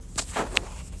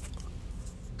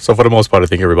So for the most part, I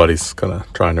think everybody's kind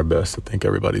of trying their best. I think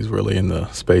everybody's really in the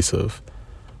space of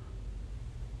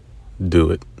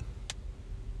do it.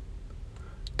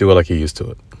 Do it like you used to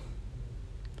it.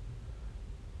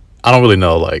 I don't really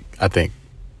know. Like, I think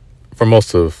for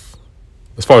most of,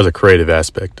 as far as the creative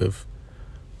aspects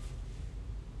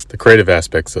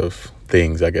of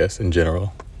things, I guess, in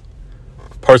general,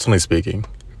 personally speaking,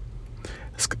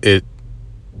 it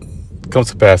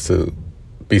comes to pass to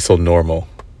be so normal,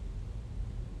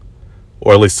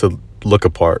 or at least to look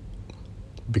apart,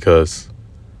 because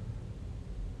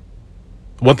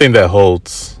one thing that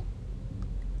holds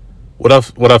what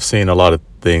I've seen, a lot of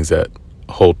things that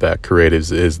hold back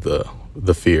creatives is the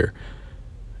fear,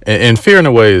 and fear in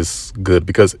a way is good,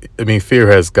 because I mean fear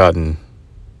has gotten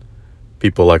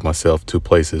people like myself to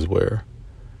places where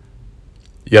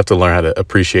you have to learn how to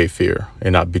appreciate fear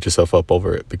and not beat yourself up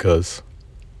over it, because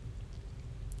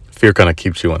fear kind of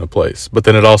keeps you in a place. But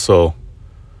then it also,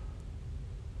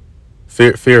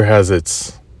 fear has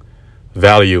its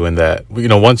value in that,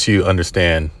 once you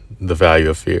understand the value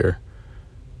of fear,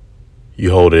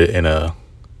 you hold it in a,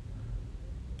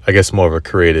 I guess, more of a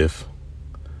creative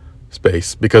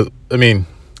space. Because I mean,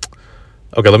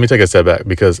 okay, let me take a step back,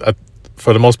 because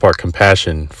for the most part,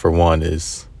 compassion, for one,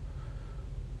 is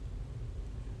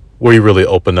where you really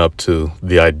open up to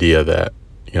the idea that,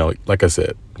 like I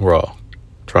said, we're all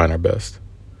trying our best.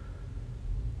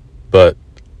 But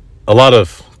a lot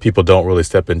of people don't really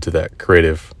step into that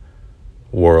creative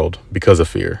world because of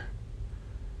fear.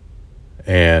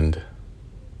 And,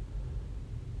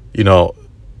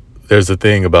 there's a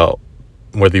thing about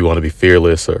whether you want to be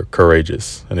fearless or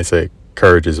courageous. And they say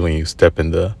courage is when you step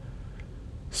in the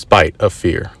spite of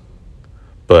fear.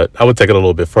 But I would take it a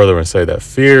little bit further and say that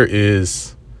fear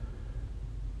is,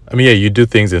 yeah, you do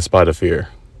things in spite of fear.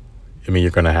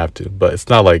 You're going to have to, but it's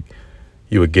not like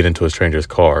you would get into a stranger's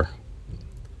car.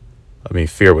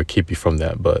 Fear would keep you from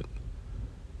that. But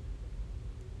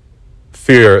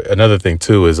fear, another thing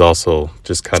too, is also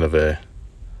just kind of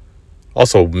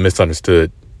also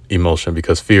misunderstood emotion,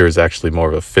 because fear is actually more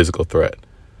of a physical threat.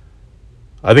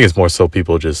 I think it's more so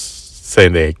people just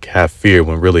saying they have fear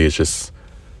when really it's just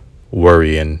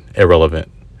worry and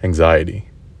irrelevant anxiety.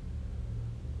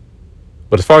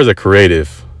 But as far as a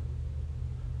creative,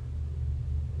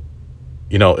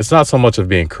 it's not so much of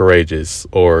being courageous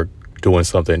or doing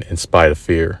something in spite of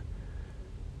fear.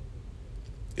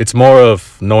 It's more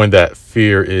of knowing that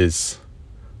fear is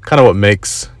kind of what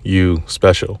makes you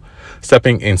special.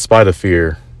 Stepping in spite of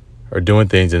fear, or doing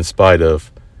things in spite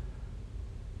of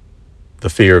the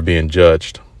fear of being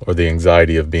judged or the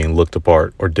anxiety of being looked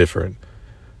apart or different.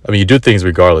 You do things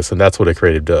regardless, and that's what a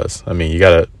creative does.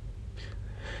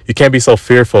 You can't be so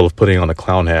fearful of putting on a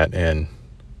clown hat and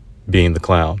being the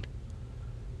clown.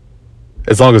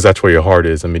 As long as that's where your heart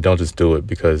is. Don't just do it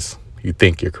because you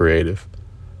think you're creative.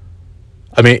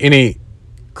 Any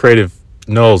creative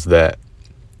knows that,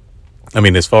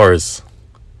 as far as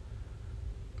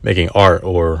making art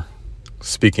or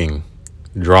speaking,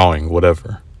 drawing,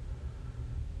 whatever,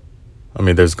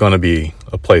 there's going to be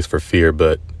a place for fear,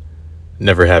 but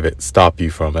never have it stop you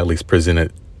from at least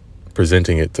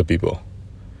presenting it to people.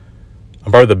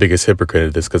 I'm probably the biggest hypocrite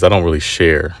of this, because I don't really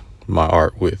share my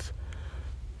art with,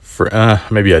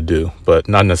 maybe I do, but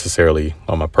not necessarily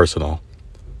on my personal,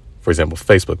 for example,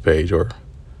 Facebook page or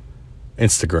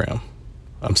Instagram.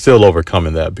 I'm still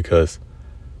overcoming that, because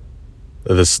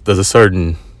there's a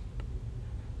certain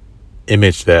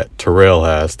image that Terrell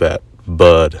has that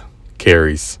Bud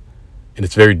carries, and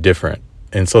it's very different.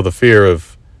 And so the fear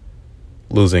of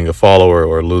losing a follower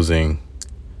or losing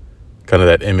kind of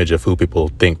that image of who people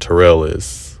think Terrell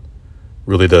is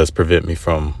really does prevent me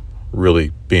from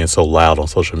really being so loud on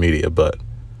social media. But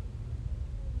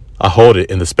I hold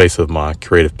it in the space of my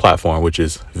creative platform, which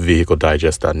is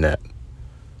vehicledigest.net.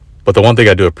 But the one thing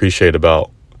I do appreciate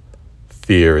about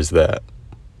fear is that,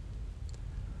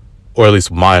 or at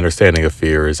least my understanding of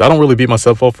fear is, I don't really beat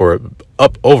myself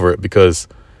up over it, because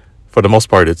for the most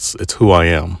part, it's who I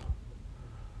am.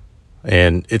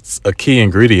 And it's a key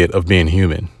ingredient of being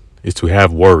human, is to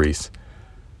have worries,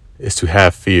 is to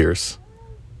have fears,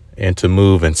 and to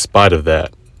move in spite of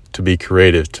that, to be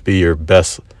creative, to be your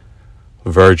best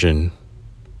version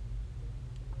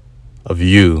of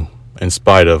you in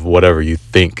spite of whatever you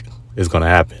think is going to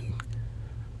happen,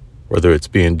 whether it's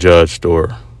being judged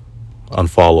or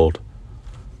unfollowed.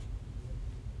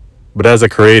 But as a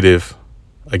creative,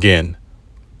 again,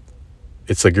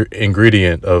 it's an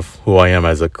ingredient of who I am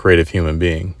as a creative human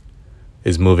being,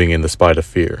 is moving in the spite of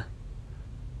fear.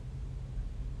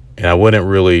 And I wouldn't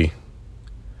really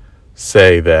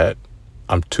say that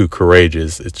I'm too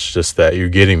courageous. It's just that you're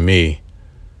getting me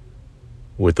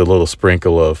with a little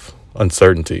sprinkle of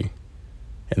uncertainty.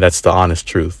 And that's the honest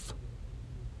truth.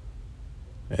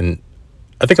 And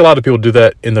I think a lot of people do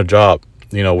that in their job,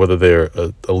 whether they're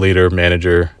a leader,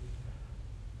 manager,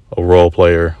 a role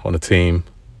player on a team.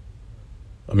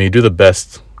 I mean, you do the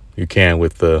best you can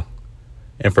with the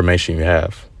information you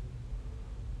have.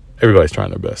 Everybody's trying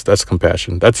their best. That's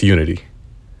compassion. That's unity.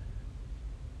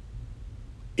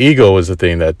 Ego is the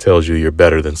thing that tells you you're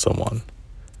better than someone.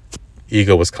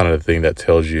 Ego is kind of the thing that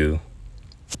tells you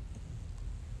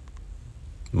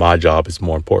my job is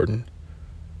more important.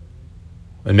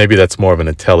 And maybe that's more of an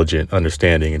intelligent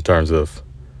understanding in terms of,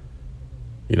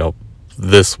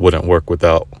 this wouldn't work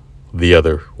without the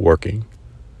other working.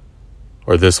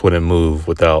 Or this wouldn't move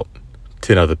without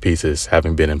 10 other pieces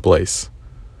having been in place.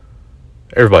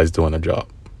 Everybody's doing a job.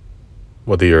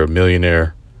 Whether you're a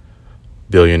millionaire,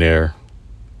 billionaire,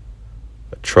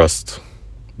 a trust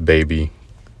baby,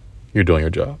 you're doing your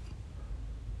job.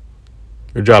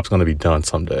 Your job's going to be done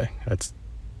someday. That's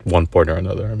one point or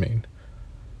another. I mean,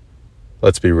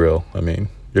 let's be real. I mean,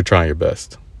 you're trying your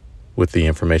best with the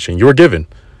information you were given.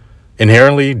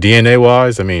 Inherently,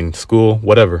 DNA-wise, I mean, school,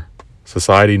 whatever.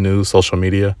 Society, news, social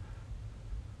media.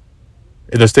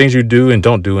 And there's things you do and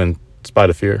don't do in spite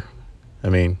of fear. I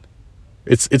mean,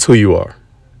 it's who you are.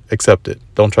 Accept it.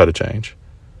 Don't try to change.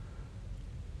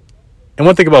 And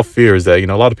one thing about fear is that, a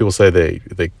lot of people say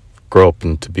they grow up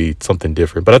to be something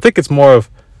different. But I think it's more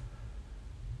of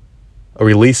a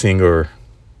releasing or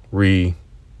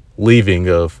relieving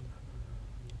of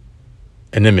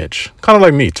an image. Kind of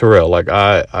like me, Terrell. Like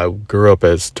I grew up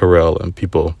as Terrell and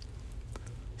people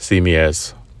see me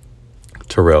as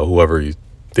Terrell, whoever you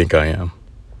think I am.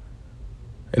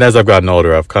 And as I've gotten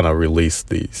older, I've kind of released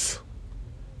these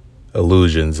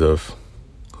illusions of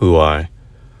who I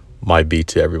might be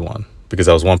to everyone. Because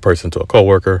I was one person to a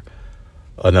coworker,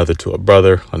 another to a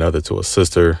brother, another to a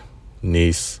sister,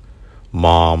 niece,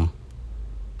 mom,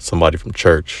 somebody from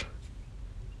church.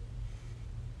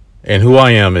 And who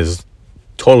I am is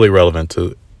totally relevant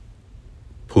to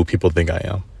who people think I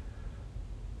am.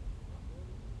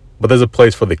 But there's a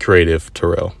place for the creative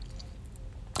Terrell.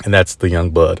 And that's the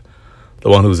young bud. The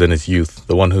one who's in his youth.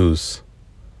 The one who's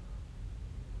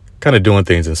kind of doing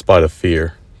things in spite of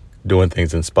fear. Doing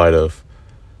things in spite of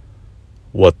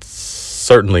what's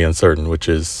certainly uncertain, which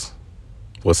is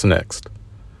what's next.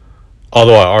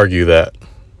 Although I argue that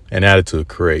an attitude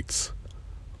creates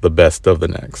the best of the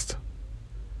next.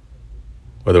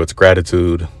 Whether it's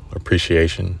gratitude,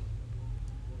 appreciation.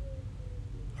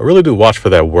 I really do watch for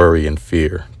that worry and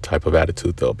fear type of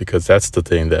attitude, though, because that's the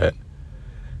thing that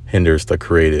hinders the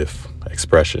creative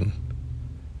expression.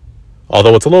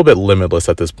 Although it's a little bit limitless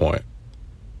at this point.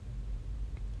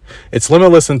 It's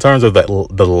limitless in terms of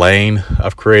the lane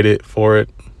I've created for it.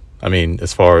 I mean,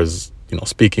 as far as,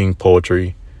 speaking,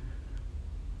 poetry,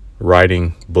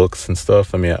 writing books and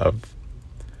stuff. I mean, I've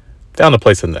found a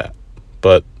place in that.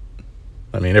 But,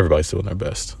 I mean, everybody's doing their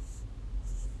best.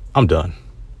 I'm done.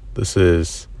 This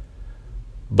is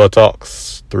Bud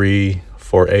Talks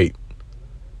 348.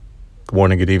 Good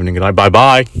morning, good evening, good night.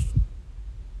 Bye-bye.